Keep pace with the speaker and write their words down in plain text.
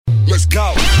Let's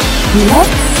go. Let's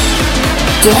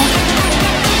get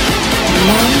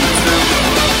mental.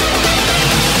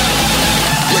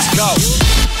 Let's go.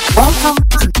 Welcome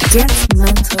to Get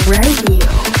Mental Radio.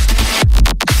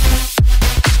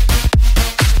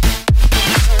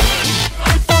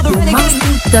 Your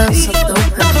monthly dose of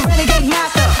dopamine.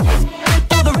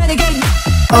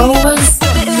 Always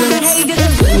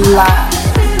live.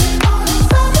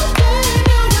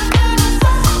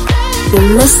 You're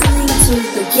listening to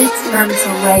the Get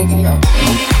Mental Radio.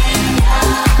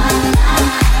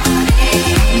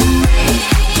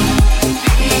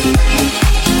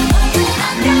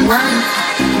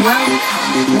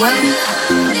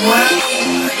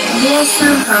 Here's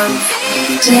your host,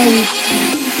 Jay.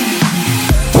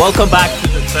 Welcome back to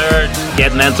the third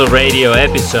Get Mental Radio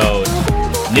episode.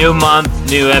 New month,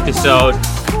 new episode.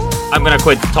 I'm gonna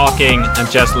quit talking and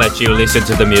just let you listen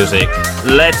to the music.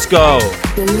 Let's go!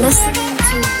 You're listening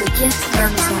to the Get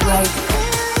Mental Radio.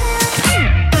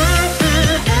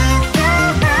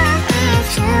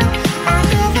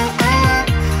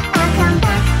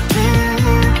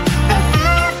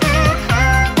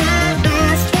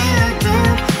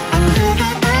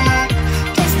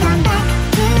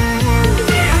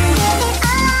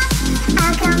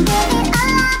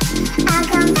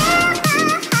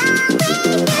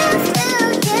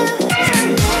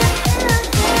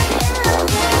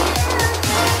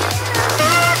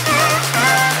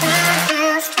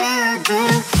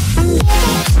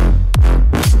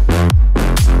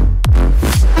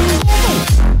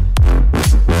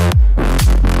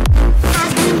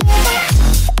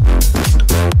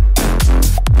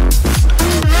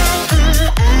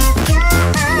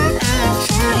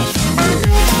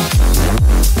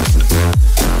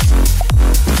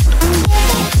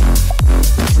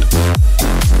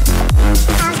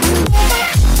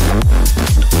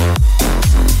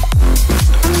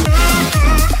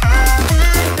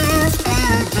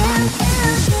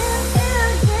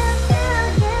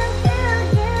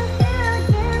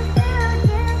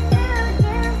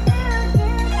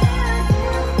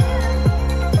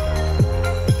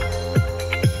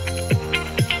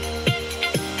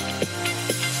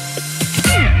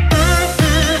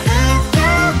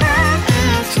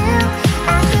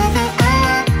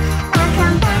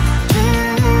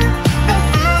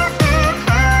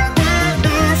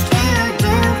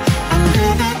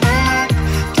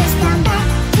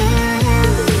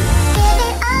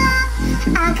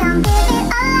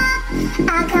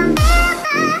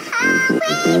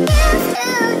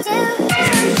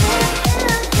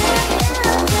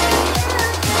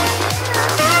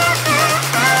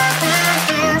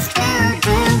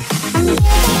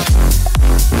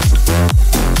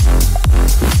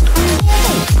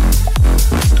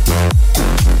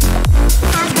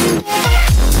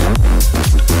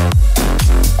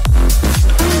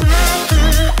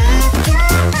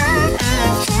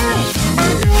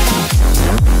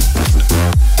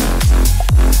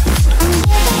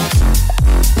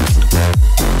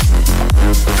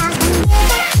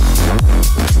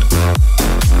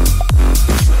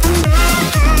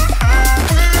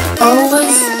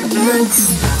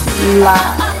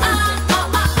 Oh!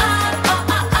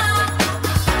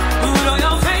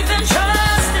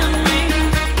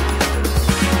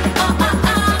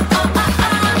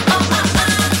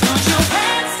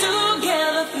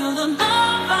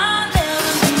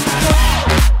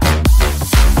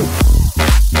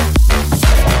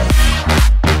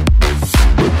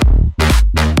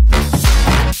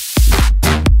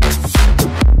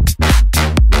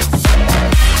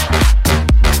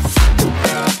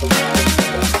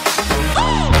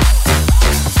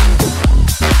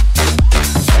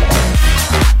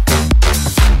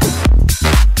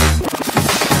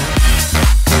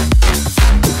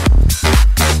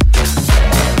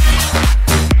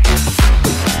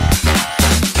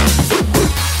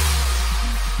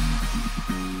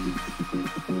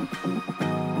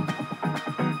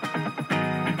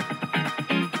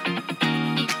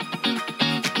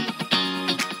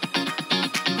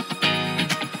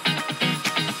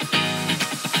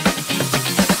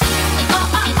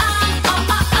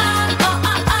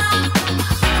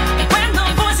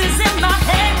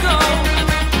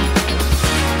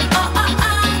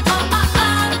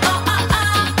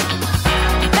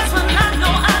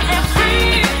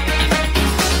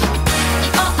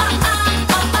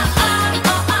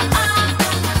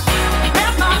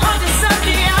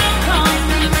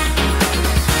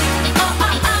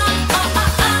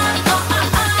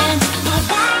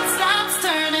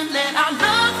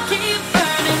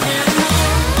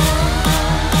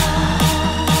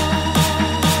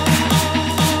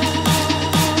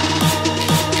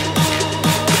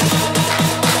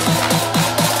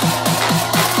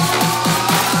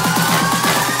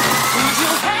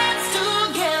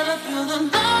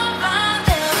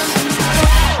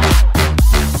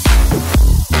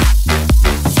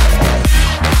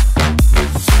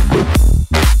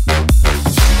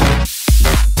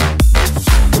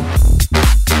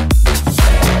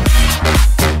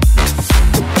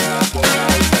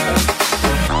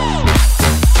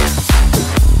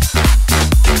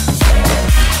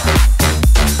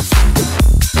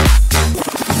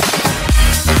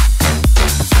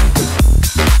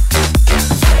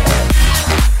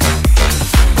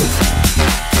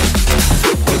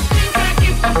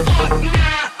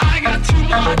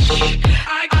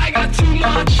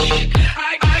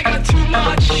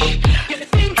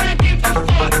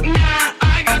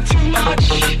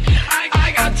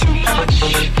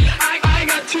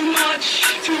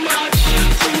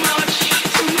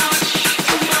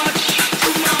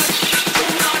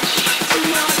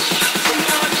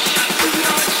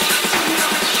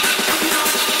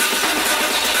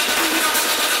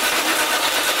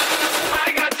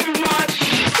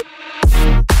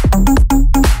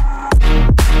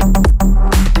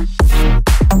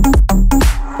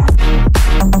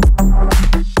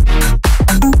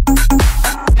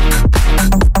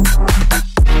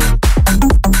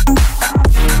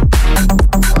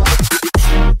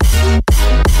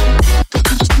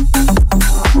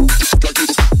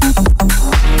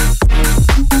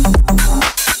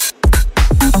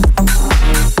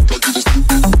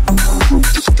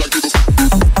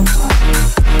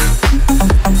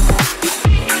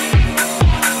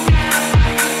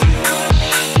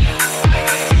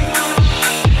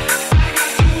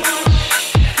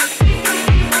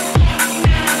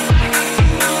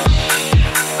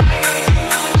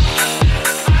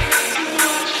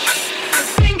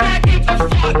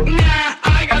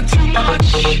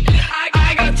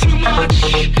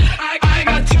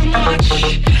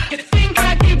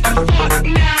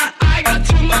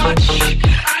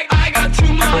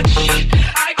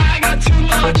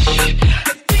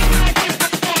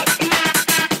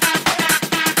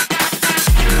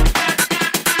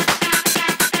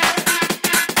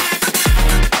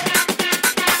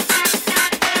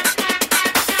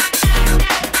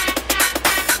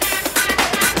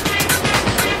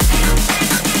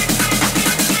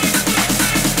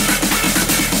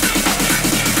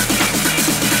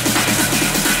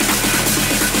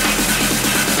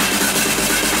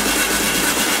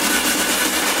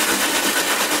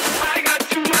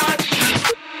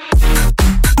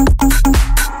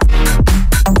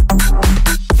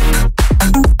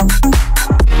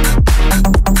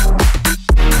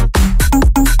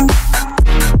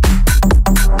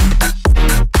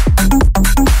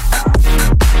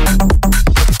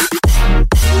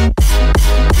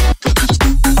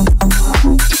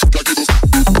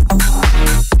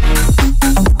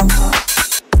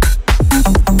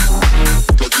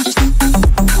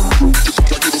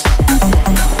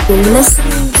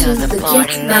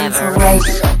 Mental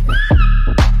Radio.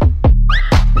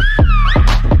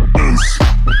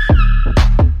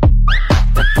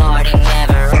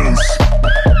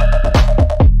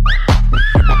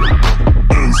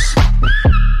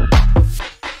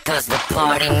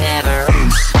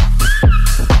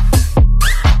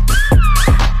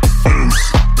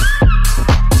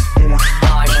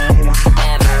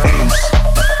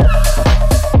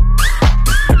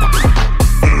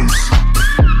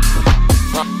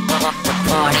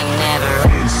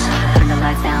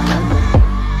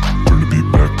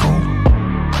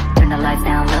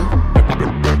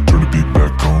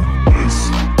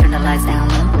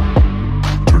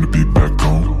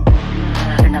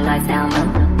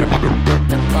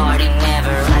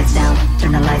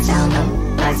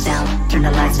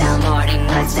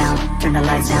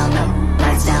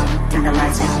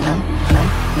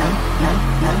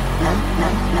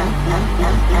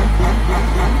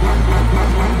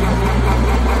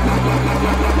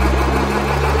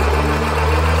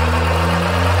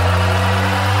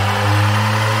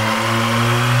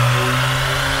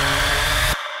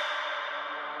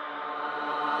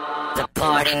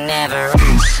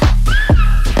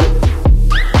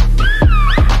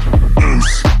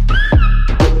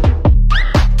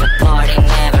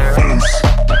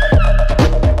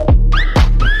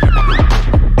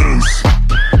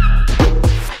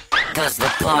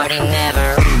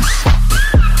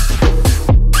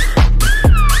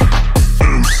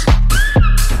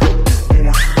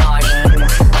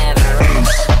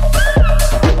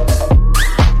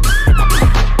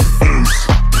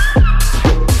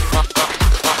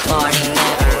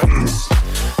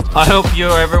 I hope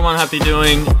everyone have been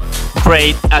doing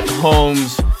great at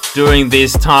homes during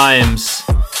these times.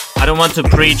 I don't want to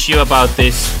preach you about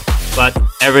this, but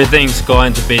everything's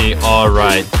going to be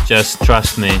alright. Just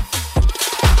trust me.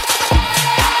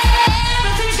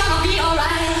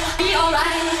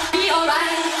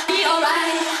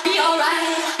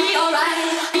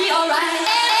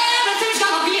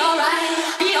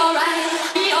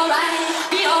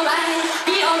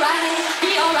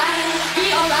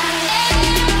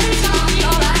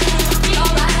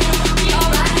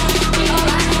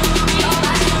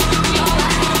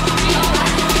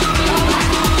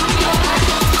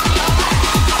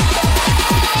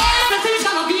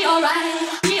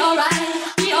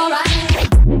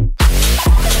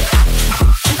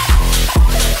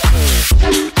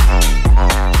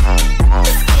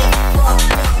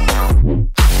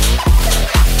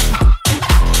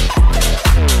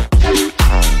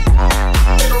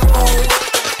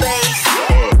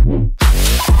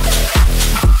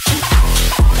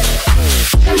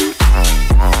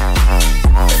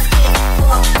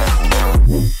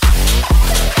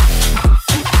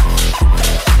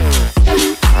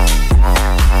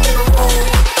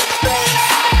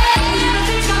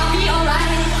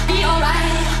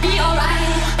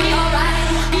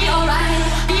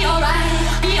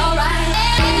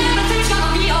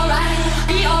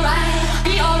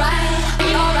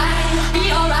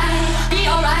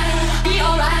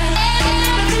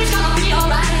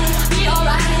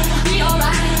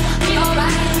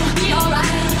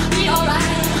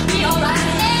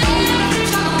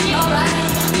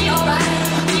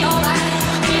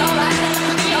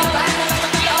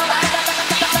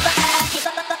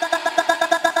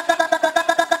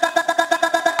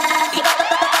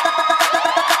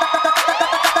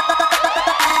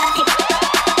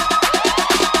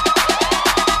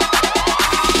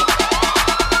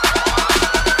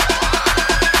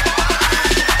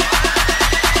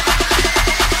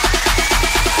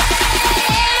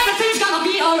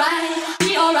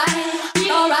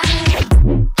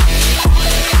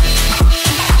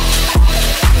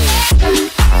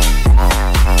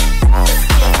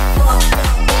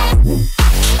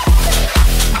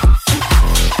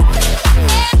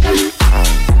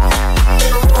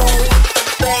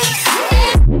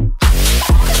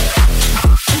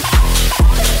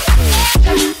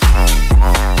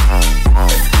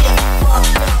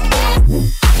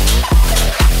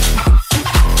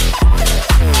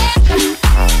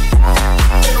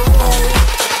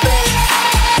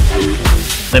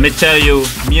 Let me tell you,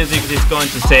 music is going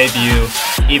to save you,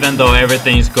 even though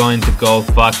everything is going to go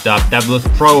fucked up. That was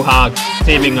Frohawk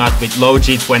teaming up with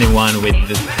Low-G21 with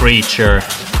The Preacher.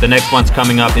 The next one's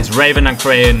coming up is Raven and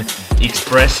Crane,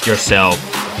 Express Yourself.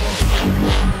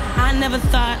 I never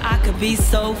thought I could be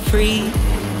so free.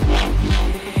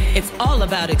 It's all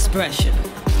about expression.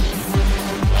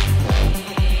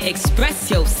 Express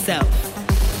yourself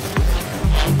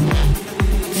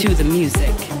to the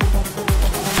music.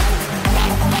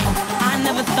 I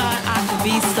never thought I could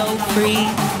be so free.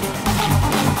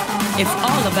 It's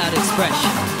all about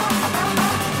expression.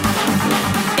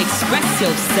 Express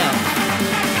yourself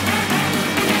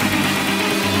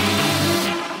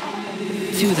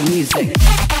to the music.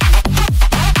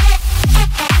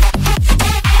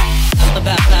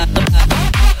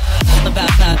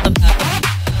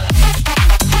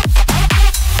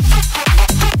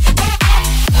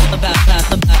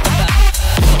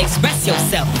 Express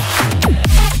yourself.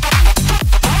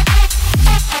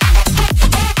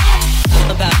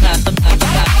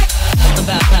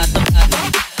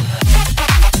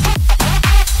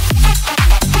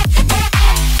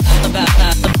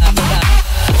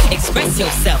 Express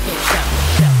yourself.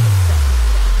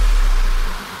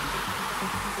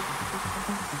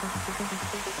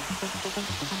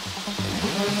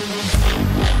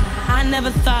 I never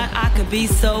thought I could be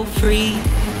so free.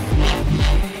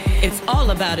 It's all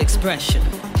about expression.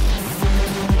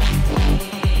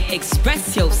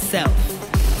 Express yourself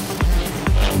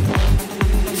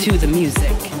to the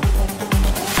music.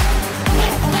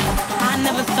 I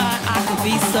never thought I could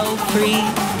be so free.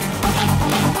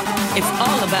 It's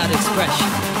all about expression.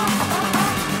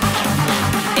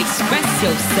 Express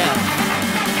yourself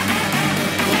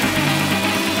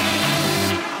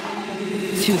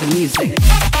to the music.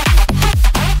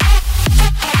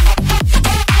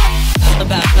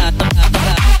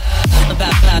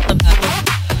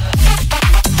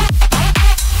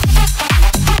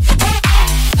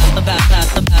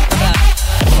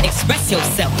 Express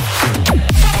yourself.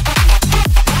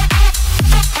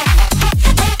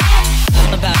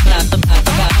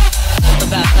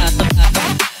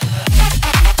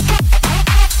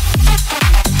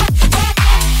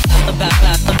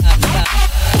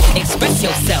 Express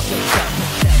yourself.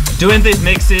 Doing these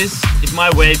mixes is my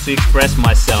way to express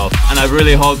myself, and I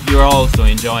really hope you're also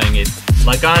enjoying it.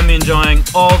 Like I'm enjoying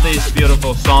all these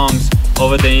beautiful songs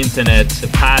over the internet the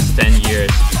past 10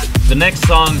 years. The next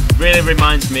song really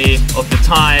reminds me of the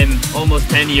time almost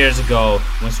 10 years ago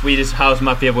when Swedish House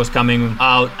Mafia was coming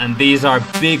out, and these are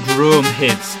big room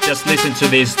hits. Just listen to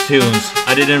these tunes.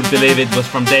 I didn't believe it was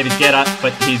from David Guetta,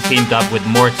 but he's teamed up with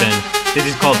Morten. This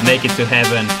is called Make It to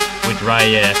Heaven with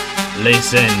Rye.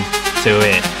 Listen to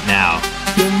it now.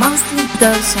 Your monthly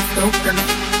dose of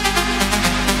dopamine.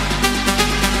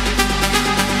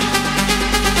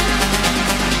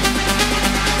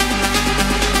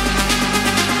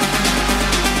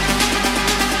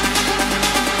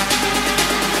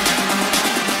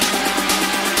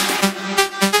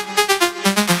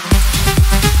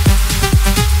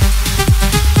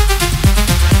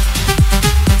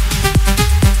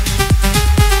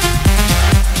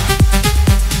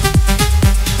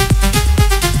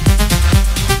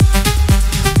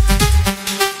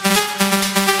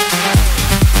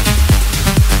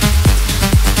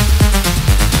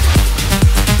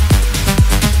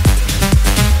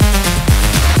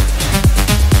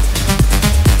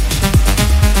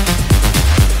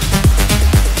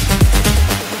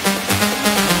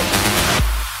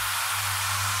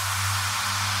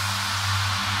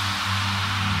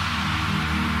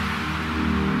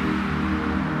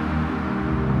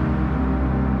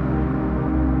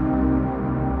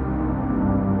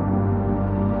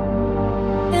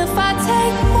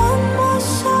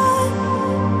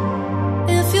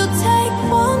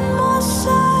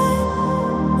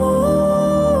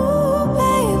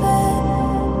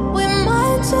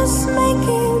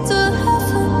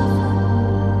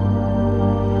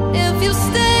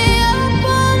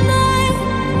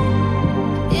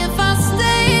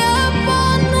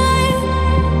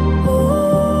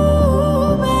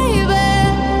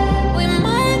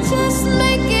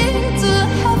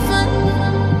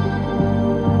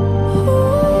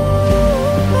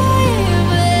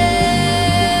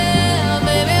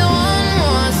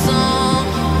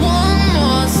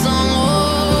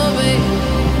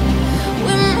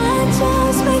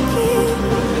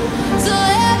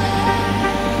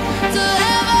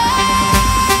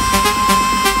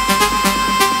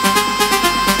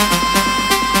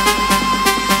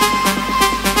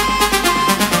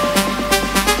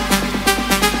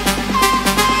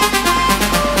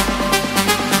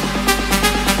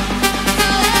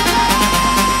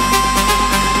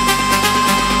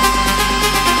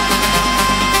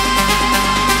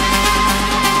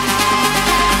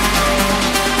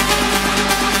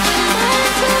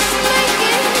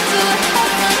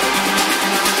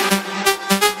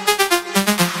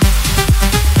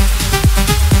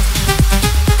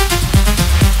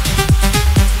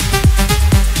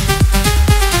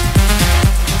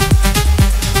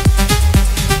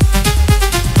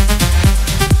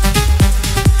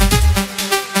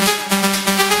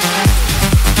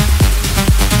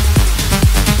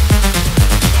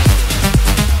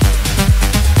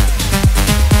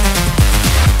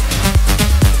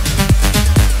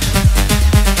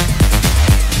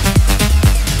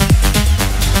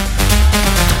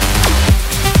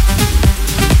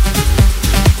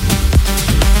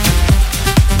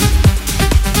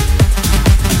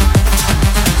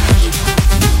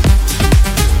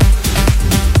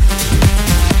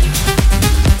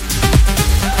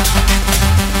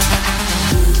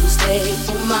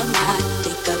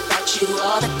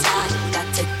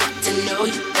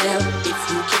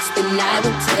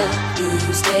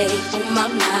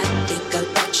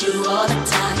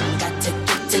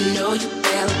 to know you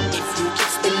well. If you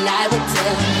kiss, then I will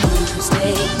tell. You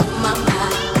stay in my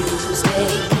mind. You stay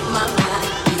in my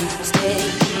mind. You stay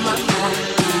in my mind.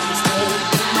 You stay in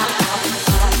my mind.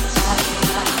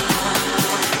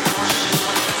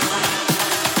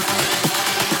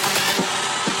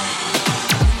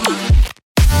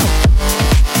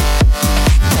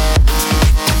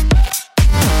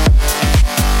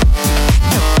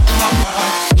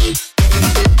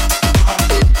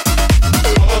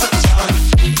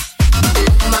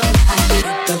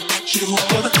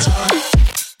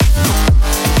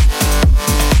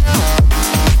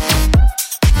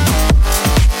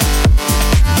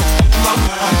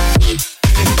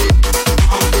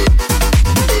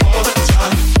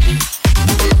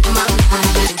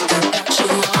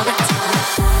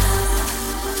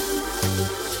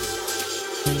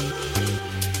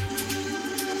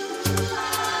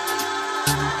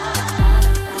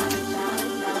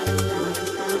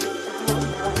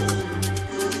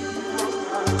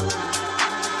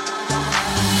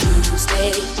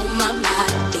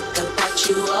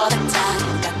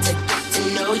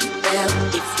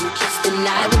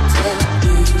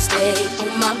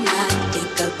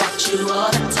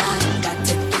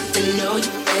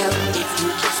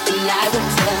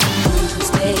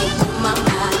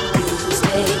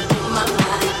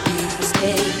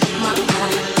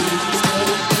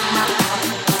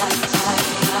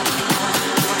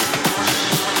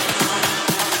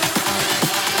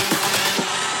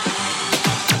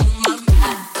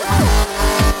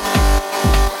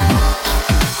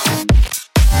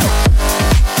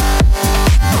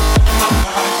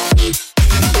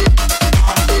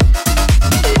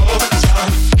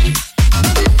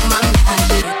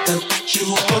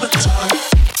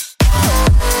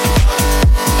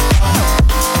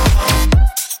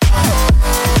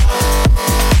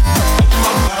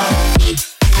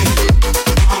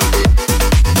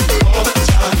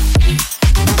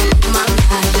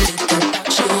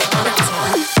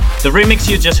 The remix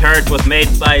you just heard was made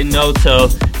by Noto,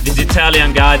 this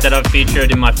Italian guy that I've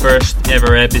featured in my first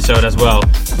ever episode as well.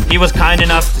 He was kind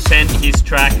enough to send his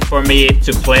track for me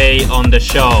to play on the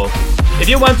show. If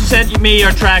you want to send me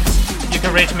your tracks, you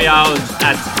can reach me out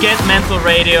at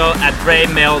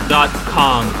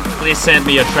getmentalradio@raymail.com. Please send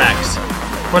me your tracks.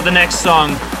 For the next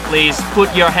song, please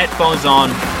put your headphones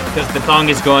on because the song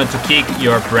is going to kick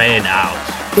your brain out.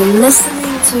 You're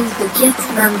listening to the Get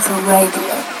Mental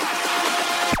Radio.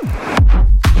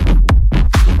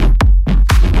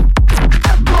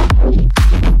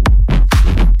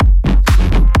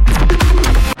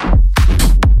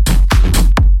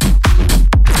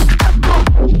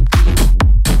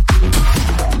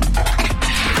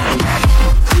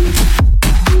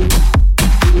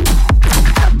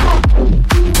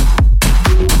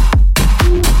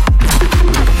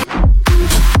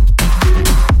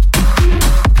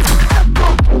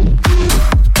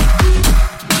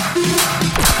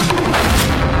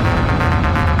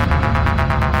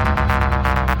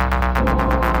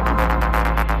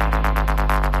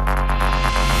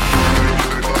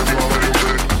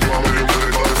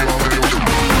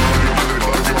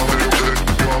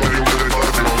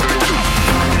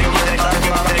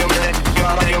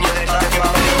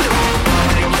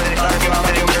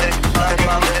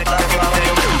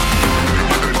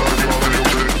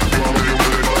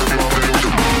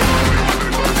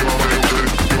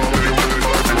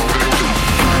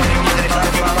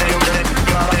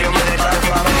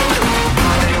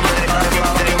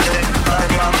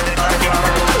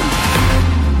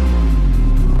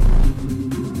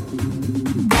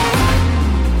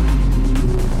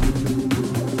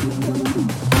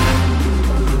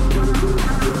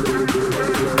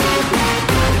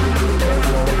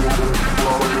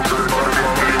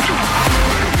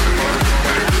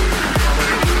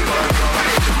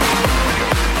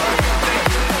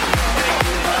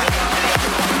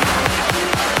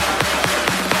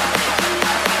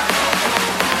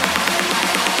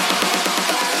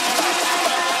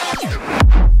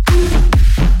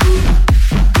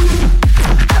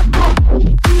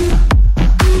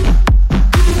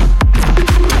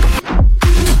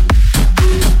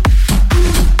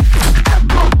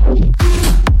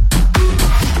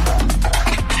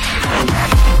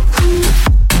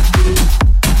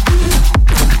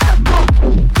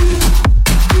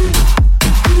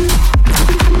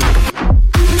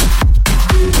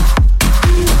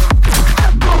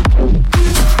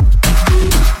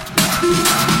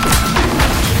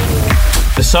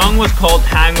 song was called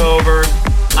Hangover.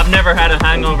 I've never had a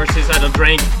hangover since I don't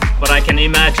drink, but I can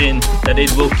imagine that it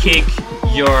will kick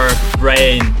your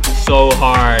brain so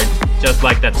hard, just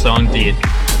like that song did.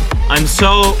 I'm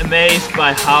so amazed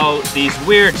by how these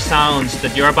weird sounds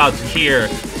that you're about to hear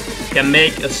can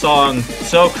make a song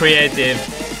so creative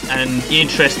and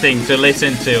interesting to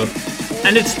listen to.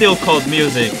 And it's still called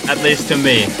music, at least to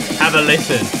me. Have a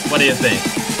listen. What do you think?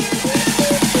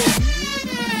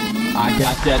 I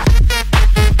got that.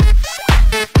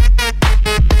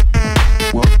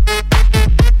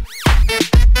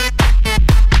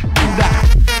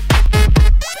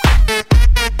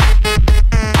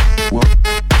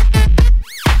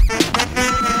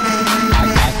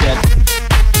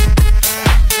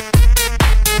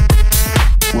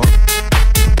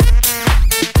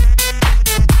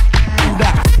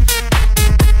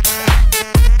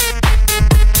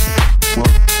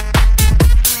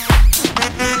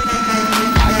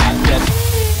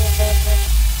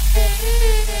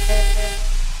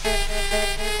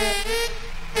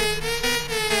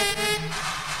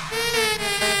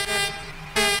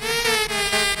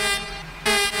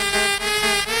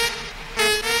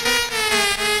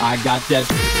 I got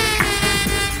that.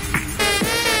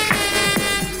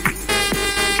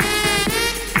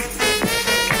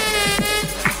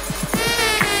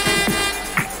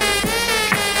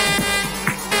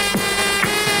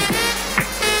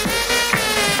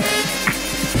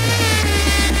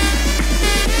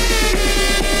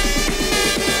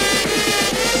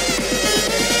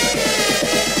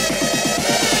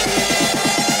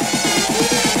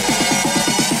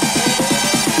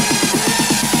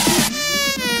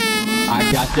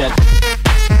 I got that.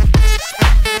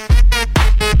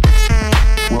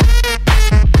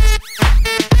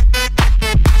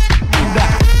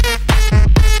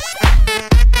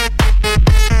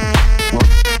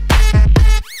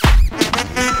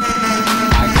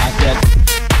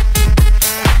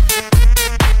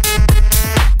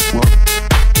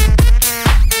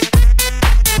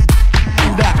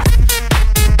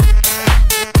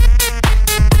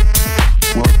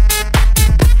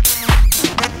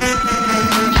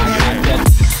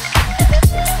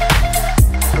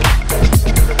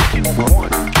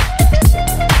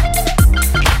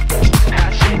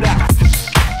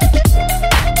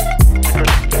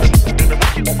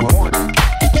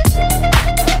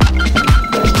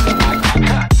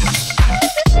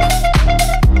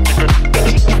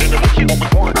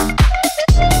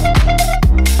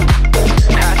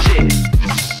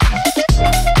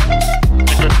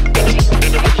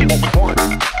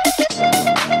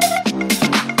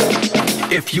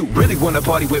 If you really wanna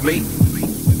party with me,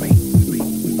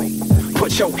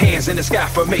 put your hands in the sky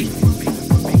for me.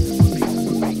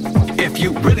 If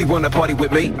you really wanna party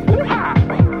with me,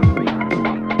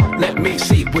 let me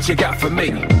see what you got for me.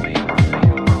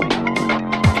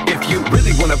 If you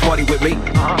really wanna party with me,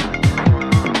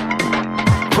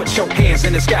 put your hands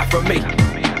in the sky for me.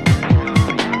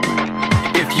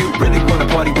 If you really wanna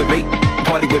party with me,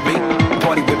 party with me,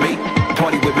 party with me,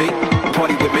 party with me,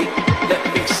 party with me, let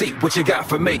me see what you got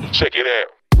for me. Check it out.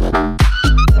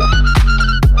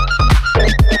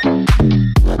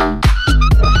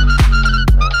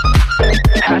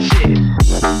 Hot shit.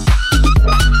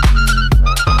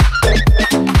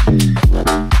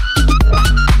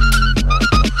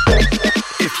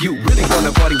 If you really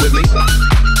wanna party with me,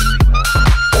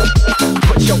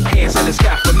 put your hands in the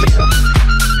sky for me.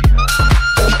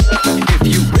 If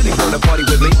you really wanna party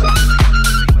with me,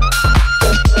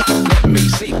 let me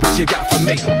see what you got for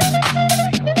me.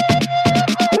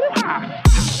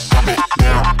 Pump it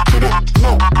down to the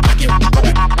floor. Make it pump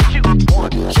it. What you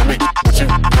want? Show me what you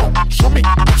know. Show me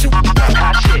what you got.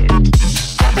 Hot shit.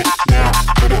 Pump it down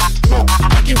to the floor.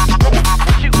 Make it pump it.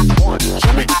 What you want?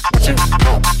 Show me what you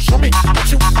know. Show me what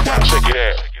you got. Check it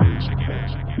out.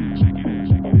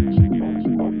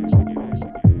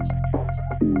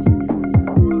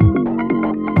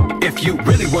 If you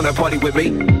really wanna party with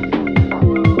me,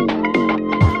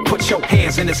 put your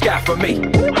hands in the sky for me.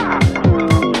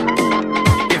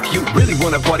 If you really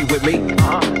wanna party with me,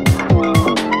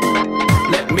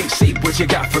 let me see what you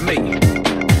got for me.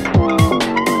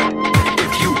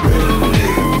 If you really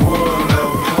wanna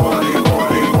party,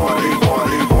 party, party,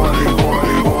 party, party,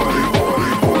 party, party, party, party,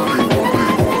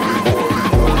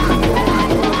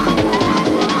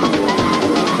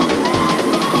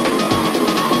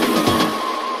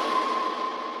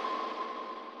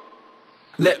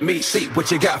 let me see what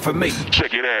you got for me.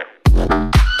 Check it out.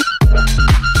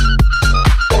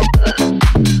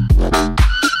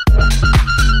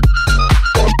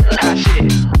 Hot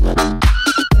shit.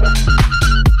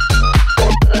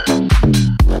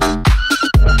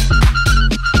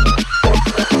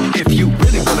 If you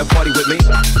really wanna party with me,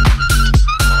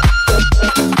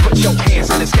 put your hands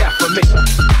in the sky for me.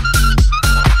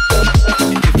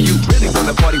 If you really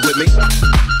wanna party with me,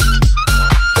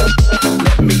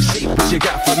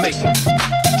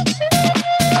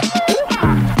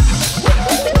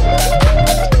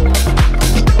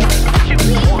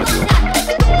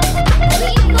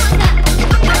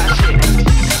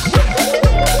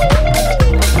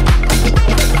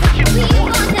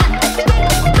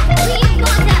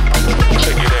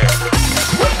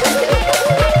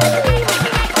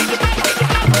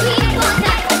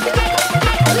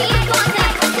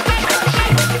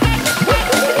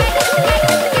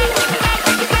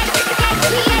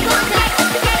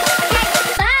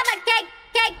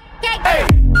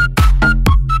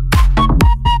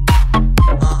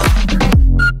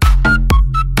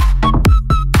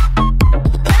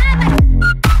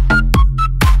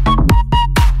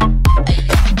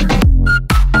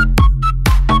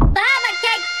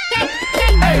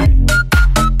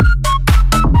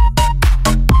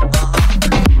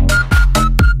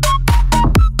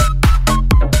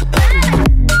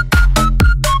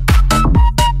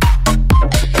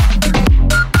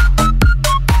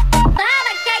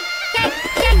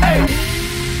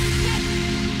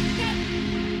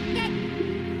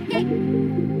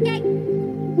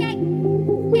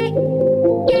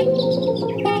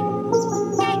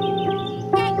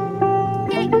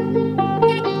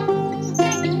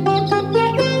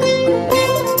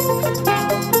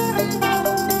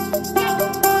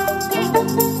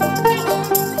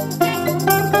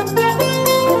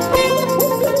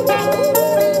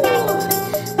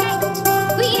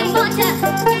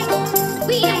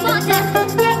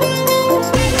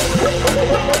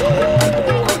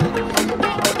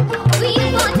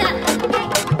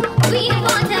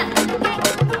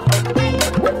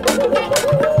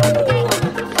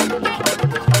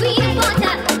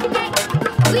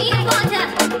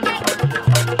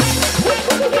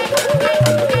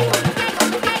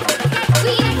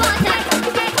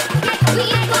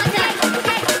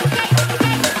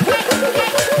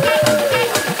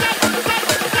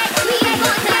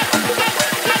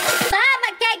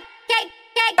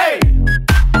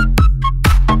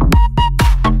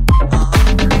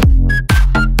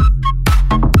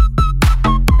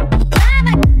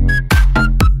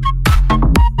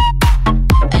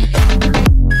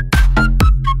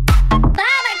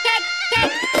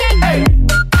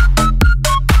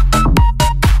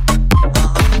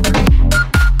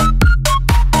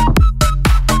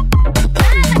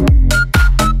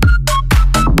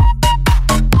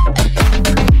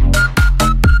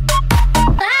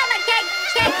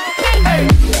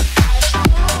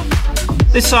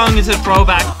 This song is a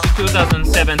throwback to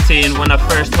 2017 when I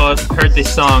first heard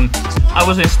this song. I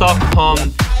was in Stockholm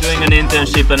doing an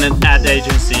internship at an ad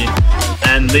agency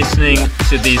and listening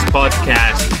to these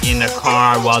podcasts in a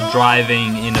car while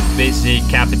driving in a busy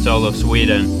capital of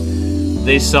Sweden.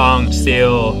 This song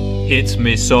still hits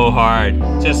me so hard.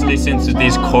 Just listen to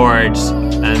these chords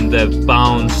and the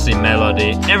bouncy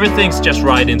melody. Everything's just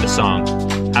right in the song.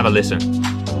 Have a listen.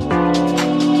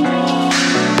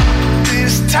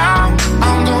 Time,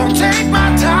 I'm gonna take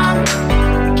my time.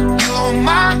 You're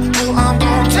mine, well, I'm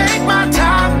gonna take my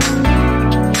time.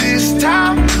 This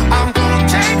time, I'm gonna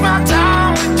take my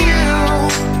time with you.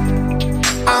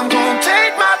 I'm gonna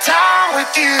take my time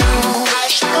with you.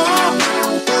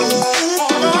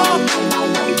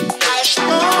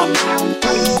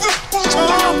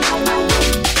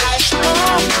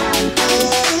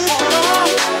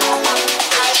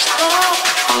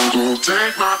 I'm gonna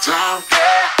take my time.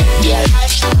 Yeah.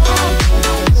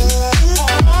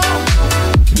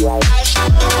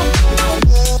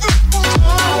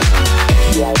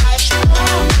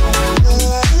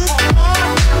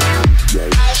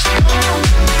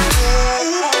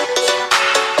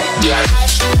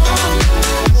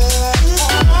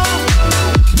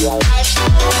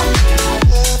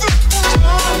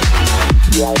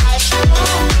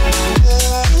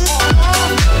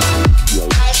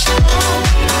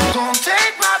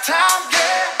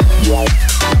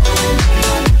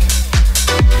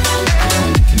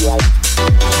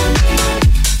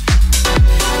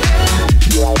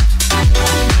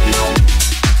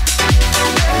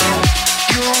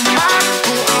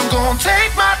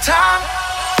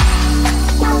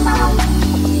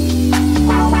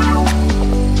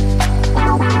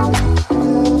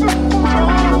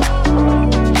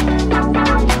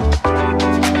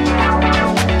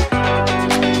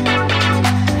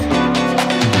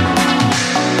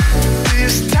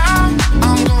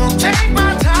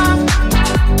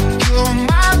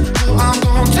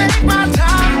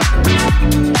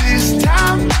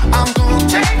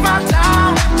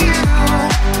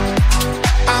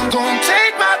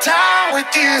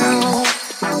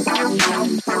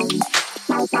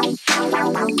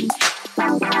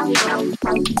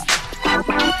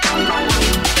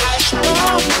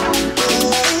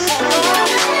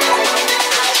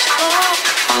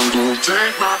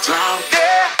 Take my time.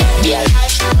 Yeah.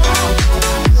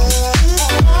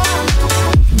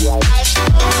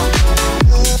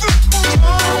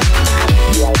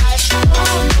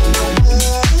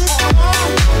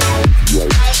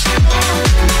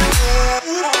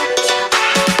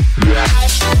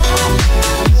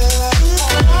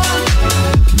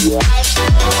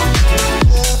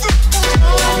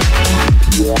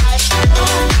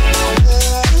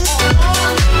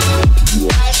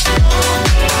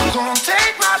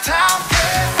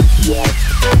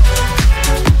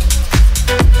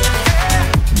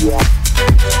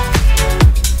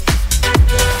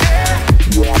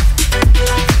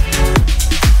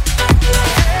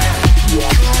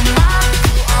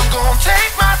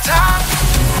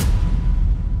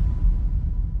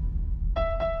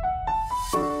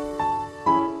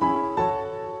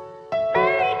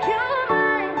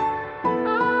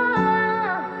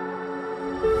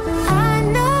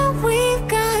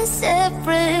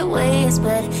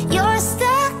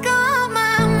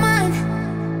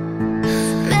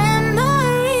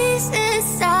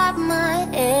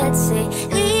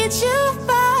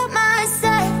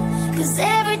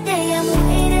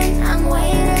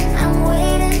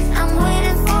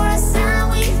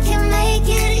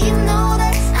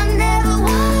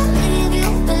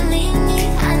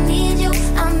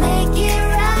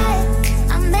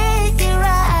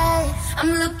 I'm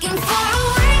looking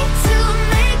for a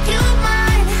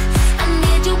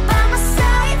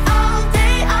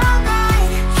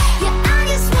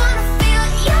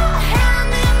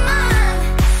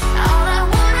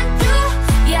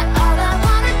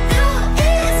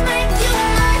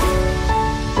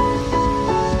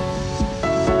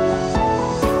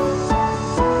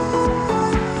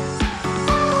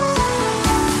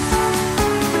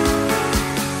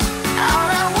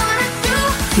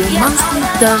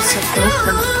dose of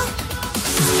dopamine.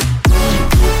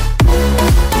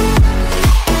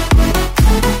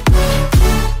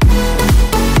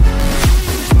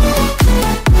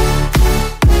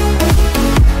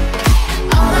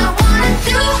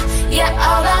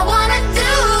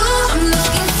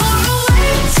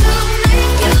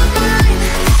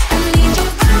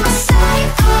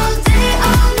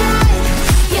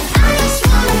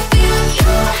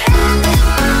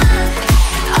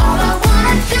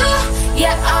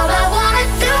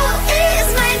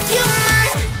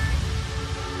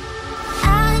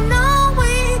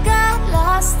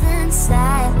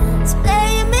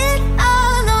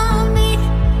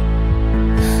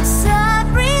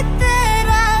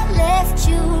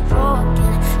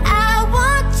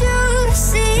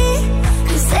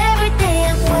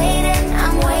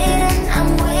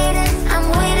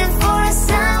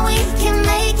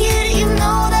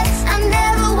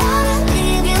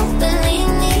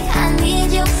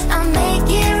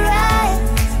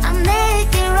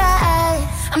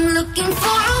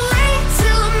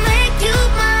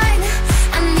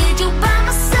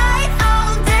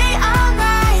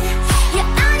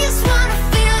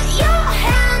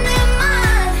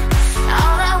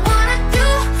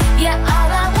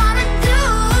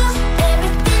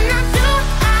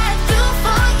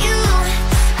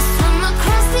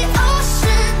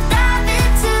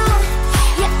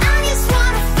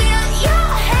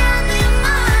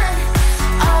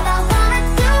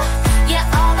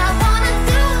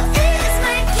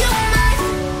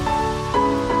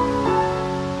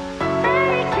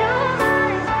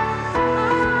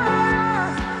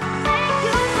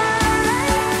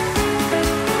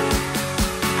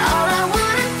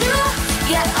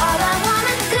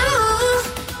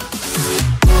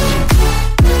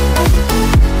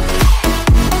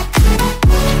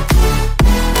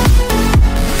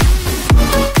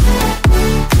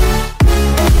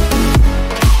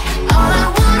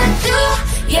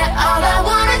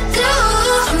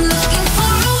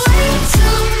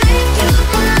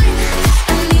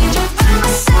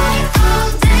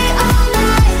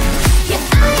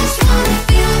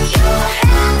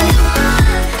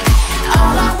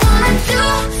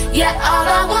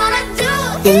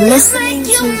 You're listening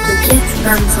to the Get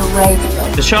Mental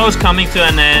Radio. The show is coming to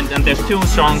an end and there's 2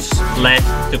 songs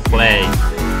left to play.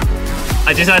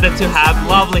 I decided to have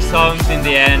lovely songs in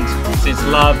the end, since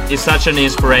love is such an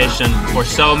inspiration for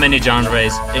so many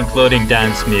genres, including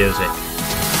dance music.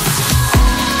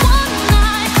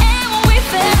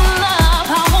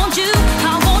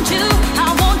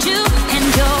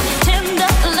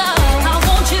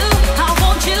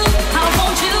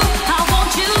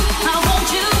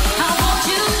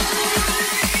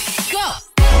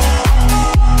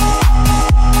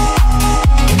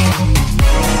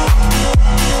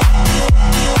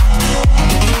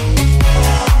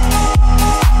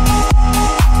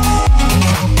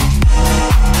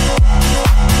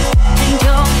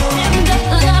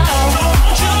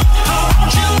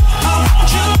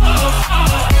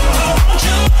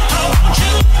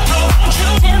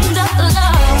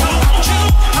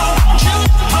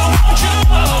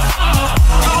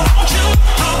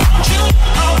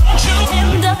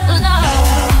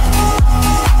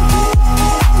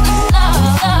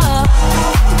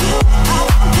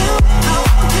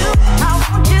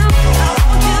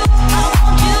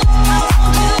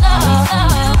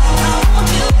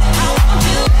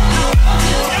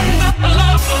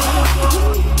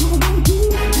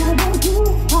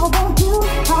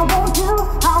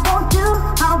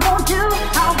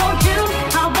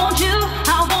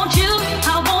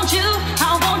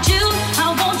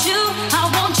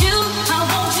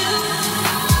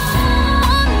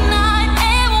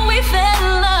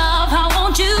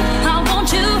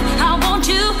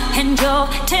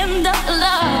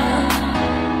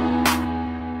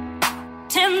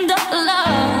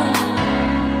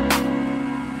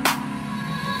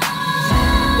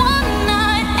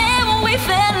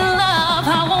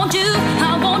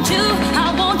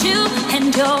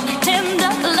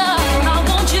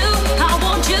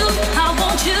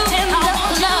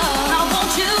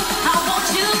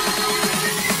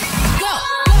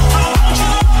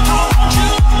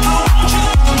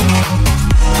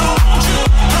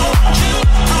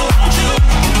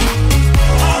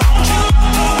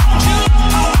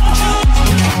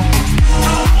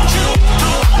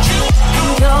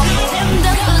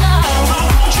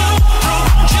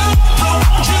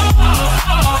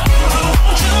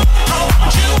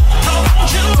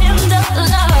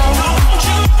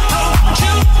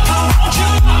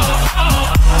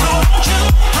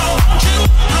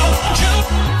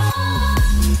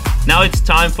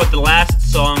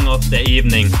 the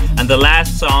evening. And the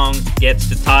last song gets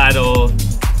the title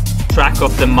Track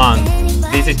of the Month.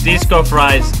 This is Disco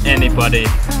Fries Anybody.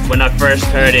 When I first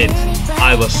heard it,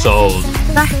 I was sold.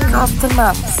 Track of the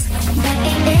month.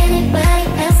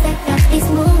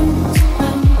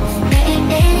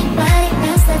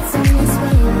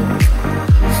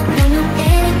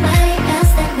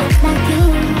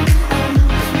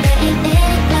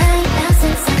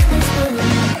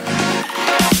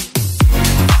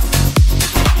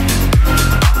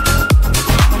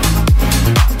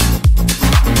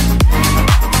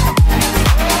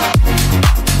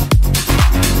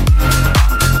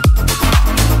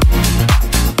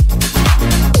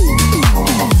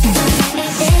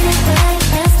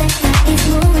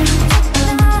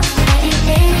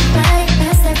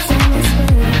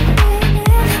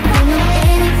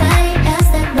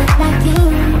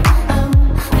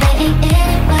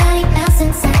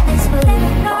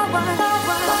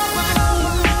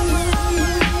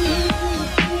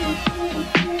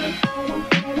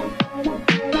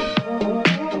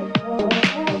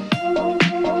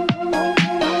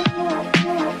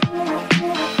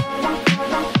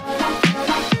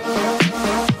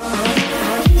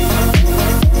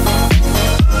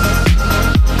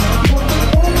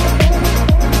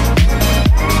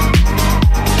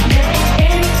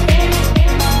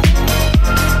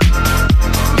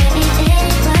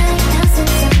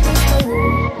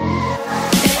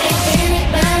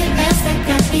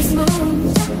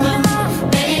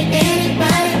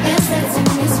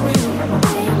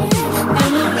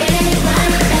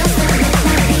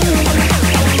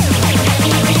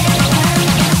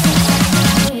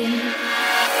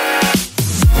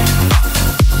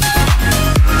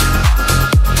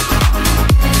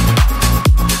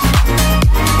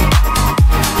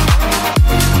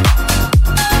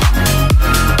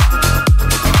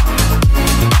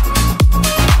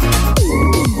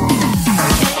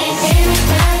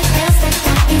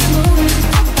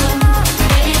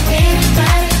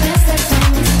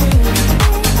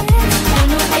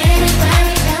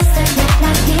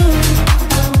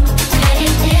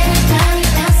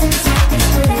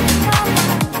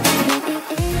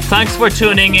 Thanks for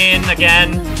tuning in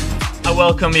again. I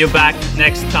welcome you back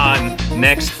next time,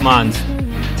 next month.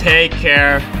 Take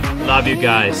care. Love you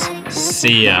guys.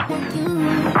 See ya.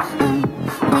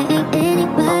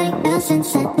 Anybody else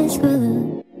inside this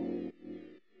group?